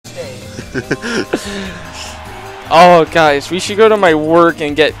Oh, guys, we should go to my work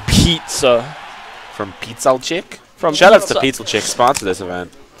and get pizza. From Pizza Chick? From Shoutouts to Pizza Chick, sponsor this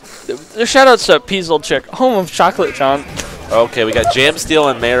event. Shoutouts to Pizza Chick, home of chocolate, John. Okay, we got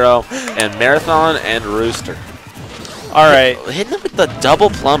JMSteele and Mayro and Marathon and Rooster. All right. Hitting him with the double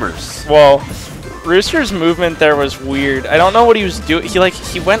plumbers. Whoa. Rooster's movement there was weird. I don't know what he was doing.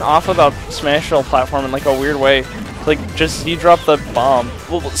 He went off of a Smashville platform in like a weird way. He dropped the bomb.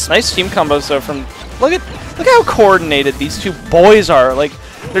 Well, nice team combos though from. Look how coordinated these two boys are. Like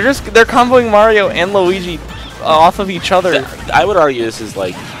they're comboing Mario and Luigi off of each other. I would argue this is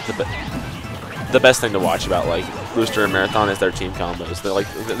like the best thing to watch about like Rooster and Marathon is their team combos. They're like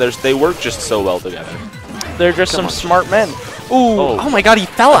they work just so well together. They're just some smart men. Ooh! Oh my God! He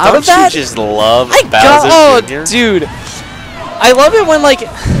fell out of that. Don't you just love Bowser Jr.? Dude! I love it when like.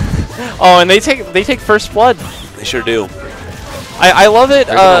 Oh, and they take first blood. They sure do. I love it.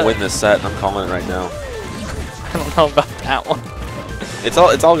 They're gonna win this set. I'm calling it right now. I don't know about that one. It's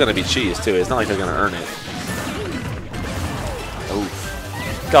all gonna be cheese too. It's not like they're gonna earn it.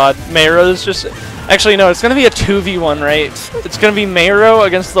 Oof. God, Mayro's just. Actually, no. It's gonna be a 2v1, right? It's gonna be Mayro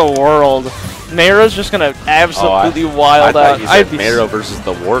against the world. Mayro's just gonna absolutely wild out. I'd be Mayro versus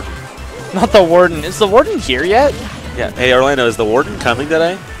the Warden. Not the Warden. Is the Warden here yet? Yeah. Hey, Orlando, is the Warden coming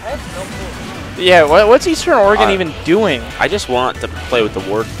today? Yeah. What's Eastern Oregon even doing? I just want to play with the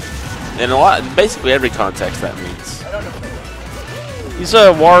Warden. In basically every context that means. He's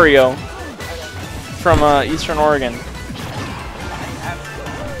a Wario from Eastern Oregon.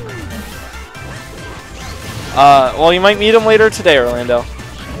 Well, you might meet him later today, Orlando.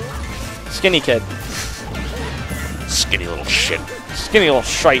 Skinny kid. Skinny little shit. Skinny little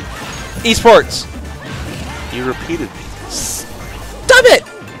shite. Esports. You repeated me. Stop it!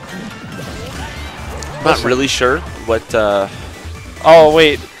 I'm not really sure what. Oh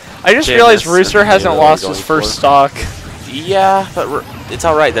wait, I just realized Rooster hasn't lost his first stock. Yeah, but it's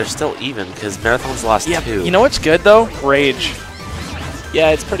all right. They're still even because Marathon's lost 2. You know what's good though? Rage. Yeah,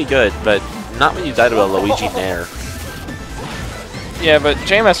 it's pretty good, but not when you die to a Luigi Nair. Yeah, but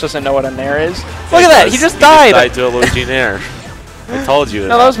JMS doesn't know what a Nair is. Look at that! He just died! He died to a Luigi Nair. I told you.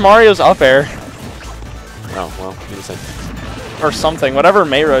 No, that was Mario's up air. Oh, well, you just said. Or something. Whatever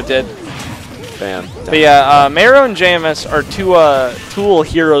Mayro did. Bam. But yeah, Mayro and JMS are two tool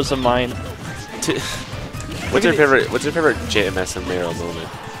heroes of mine. What's your favorite JMS and Mayro moment?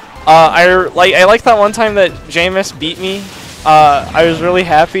 I like that one time that JMS beat me. I was really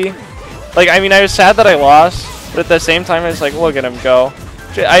happy. Like, I mean, I was sad that I lost. But at the same time, it's like, look at him go.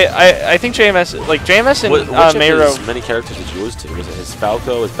 I think JMS and Mayro. Which of his many characters did you lose to? Was it his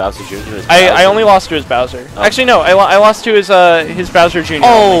Falco, his Bowser Jr.? His I only lost to his Bowser. Oh. Actually, no, I lost to his Bowser Jr.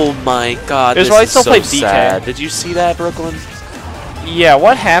 Oh my God! It was while I still played sad. DK. Did you see that, Brooklyn? Yeah,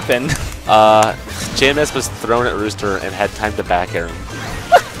 what happened? JMS was thrown at Rooster and had time to back air him.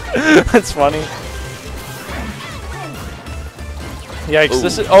 That's funny. Yikes! Ooh,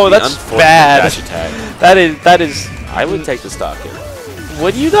 this is that's bad. Dash attack. That is. I would take the stock here.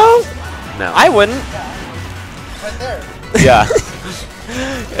 Would you though? No. I wouldn't. Right there. Yeah.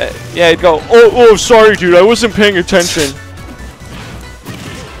 Yeah, I'd go. Oh, sorry, dude. I wasn't paying attention.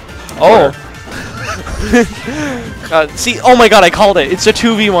 Oh. See, oh my God, I called it. It's a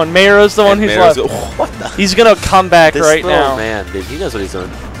 2v1. Mayro's the one who's left. What the? He's gonna come back right now. Man, dude, he knows what he's doing.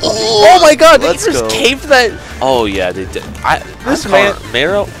 Oh my God! They Let's just go. caved that. Oh yeah, they did. This man,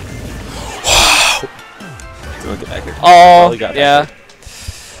 Mayro. Get back here. Oh yeah.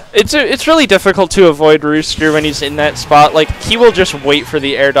 It's really difficult to avoid Rooster when he's in that spot. Like, he will just wait for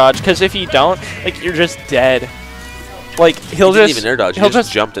the air dodge, because if you don't, like, you're just dead. Like, he didn't even air dodge. He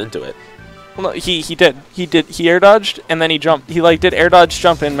just jumped into it. Well, no, he did. He air dodged and then he jumped. He like did air dodge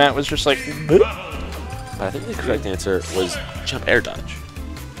jump and Matt was just like. But I think the correct answer was jump air dodge,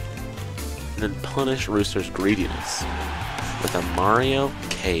 and then punish Rooster's greediness with a Mario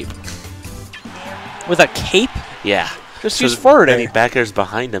cape. With a cape? Yeah. Just use forward air. And he back airs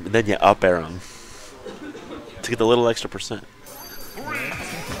behind him, and then you up air him to get the little extra %.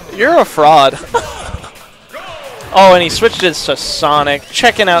 You're a fraud. Oh, and he switched it to Sonic.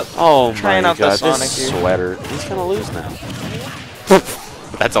 Checking out. Oh trying my out God, the Sonic this here. sweater. He's gonna lose now.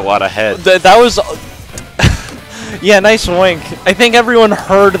 That's a lot of head. That was. Yeah, nice wink. I think everyone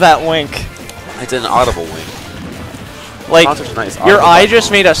heard that wink. It's an audible wink. Like, nice. your eye just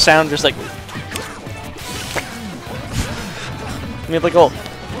made a sound just like. Made like a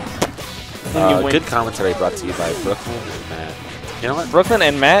little. Good commentary brought to you by Brooklyn and Matt. You know what? Brooklyn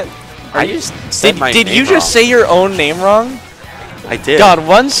and Matt? I just said my Did name you just wrong. say your own name wrong? I did. God,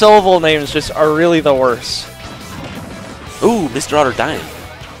 one syllable names just are really the worst. Ooh, Mr. Otter dying.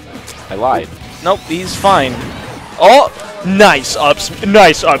 I lied. Nope, he's fine. Oh, nice up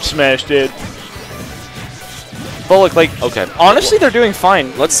smash, dude. But look, like, Okay. honestly, they're doing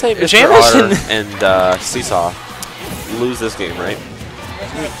fine. Let's say Mr. JMS Otter and Seesaw lose this game, right?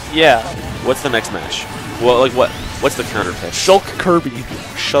 Yeah. What's the next match? Well, like what's the counter pitch? Shulk Kirby.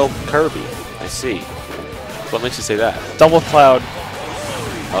 Shulk Kirby. I see. What makes you say that? Double Cloud.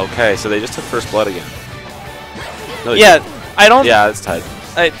 Okay, so they just took first blood again. No, Yeah, I don't. yeah, it's tied.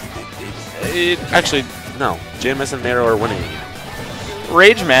 Actually, No, JMS and Mayro are winning again.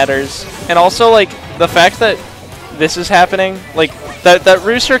 rage matters, and also like the fact that this is happening, like that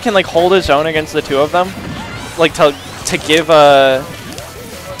Rooster can like hold his own against the two of them, like to give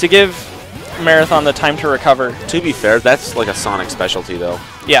Marathon the time to recover. To be fair, that's like a Sonic specialty, though.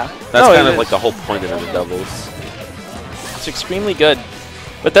 Yeah, That's no, kind it of like is. the whole point of it in doubles. It's extremely good.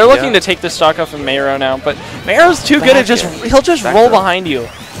 But they're looking Yeah. to take the stock off of Mayro now. But Mayro's too good at just he'll just Back roll throw. behind you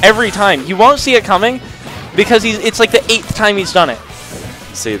every time. You won't see it coming because it's like the 8th time he's done it.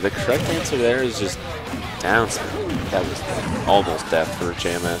 See, the correct answer there is just down smash. That was almost death for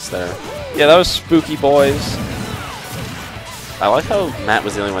JMS there. Yeah, that was spooky, boys. I like how Matt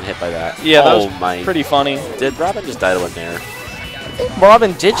was the only one hit by that. Yeah, that oh was my. pretty funny. Did Robin just die to a nair?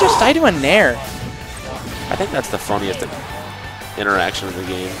 Robin did just die to a nair. I think that's the funniest interaction in the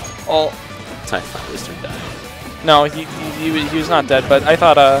game. Oh, Time Rooster died. no, he was not dead, but I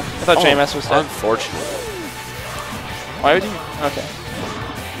thought JMS was dead. Unfortunate. Why would you? Okay.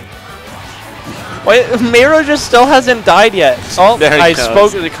 Wait, Mayro just still hasn't died yet. Oh, There he I goes.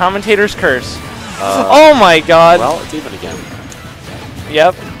 spoke the commentator's curse. Oh my God. Well, it's even again.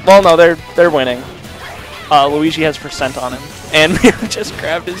 Yep. Well, no, they're winning. Luigi has percent on him, and Mayro just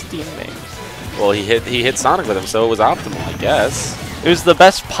grabbed his teammate. Well, he hit Sonic with him, so it was optimal, I guess. It was the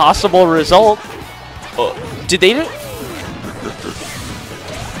best possible result. Oh, Did they do?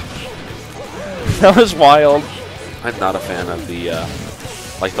 That was wild. I'm not a fan of the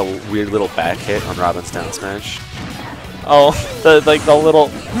like the weird little back hit on Robin's down smash. Oh, the little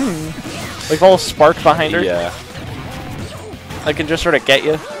like the little spark behind her. Yeah, That can just sort of get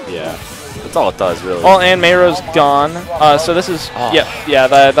you. yeah. That's all it does, really. Oh, and Mayro's gone. So this is Oh. yeah,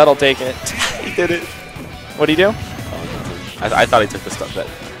 that'll take it. He did it. What'd he do? I thought he took the stuff that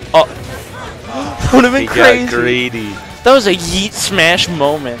Oh, that would have been he crazy. got greedy. That was a yeet smash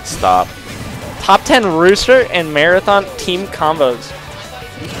moment. Stop. Top 10 Rooster and Marathon team combos.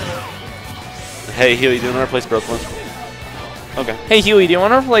 Hey, Healy, do you want to replace Brooklyn? Okay. Hey Huey, do you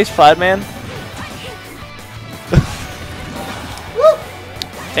want to replace Fladman?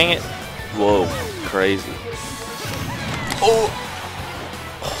 Dang it. Whoa, crazy.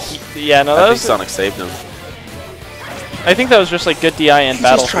 Yeah, no, I that think was. Sonic saved him. I think that was just like good DI and He just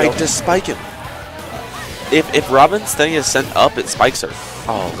Battlefield. tried to spike him. If Robin's thing is sent up, it spikes her.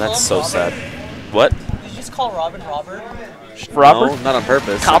 Oh, that's so sad. What? Did you just call Robin Robert? Robert? No, not on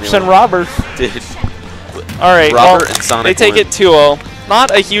purpose. Cops Anyway. and Robert. Dude. All right, Robert well, and Sonic they take win. it 2-0.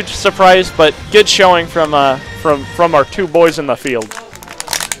 Not a huge surprise, but good showing from our two boys in the field.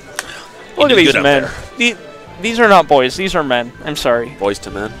 Look at did these good out men. there. These are not boys. These are men. I'm sorry. Boys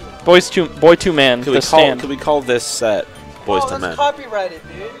to men. Boy two man. Could The stand. we call this set Boys oh, to that's Men? copyrighted,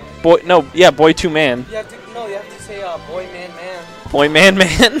 dude. Boy two man. You have to say boy man man. Boy man man.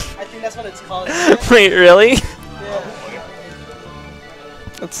 I think that's what it's called. Wait, really? Yeah.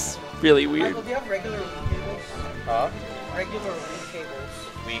 That's really weird. Michael, do you have regular Wii cables? Huh? Regular Wii cables.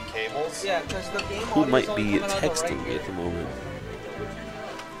 Wii cables? Yeah, because the game Who audio is might only be coming out of the texting right me at the ear. moment?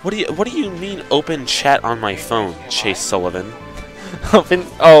 What do you mean open chat on my phone, Chase Sullivan? Open.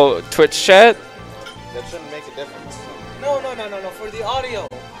 Oh, Twitch chat. That shouldn't make a difference. No. For the audio.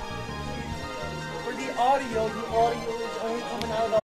 For the audio is only coming out of the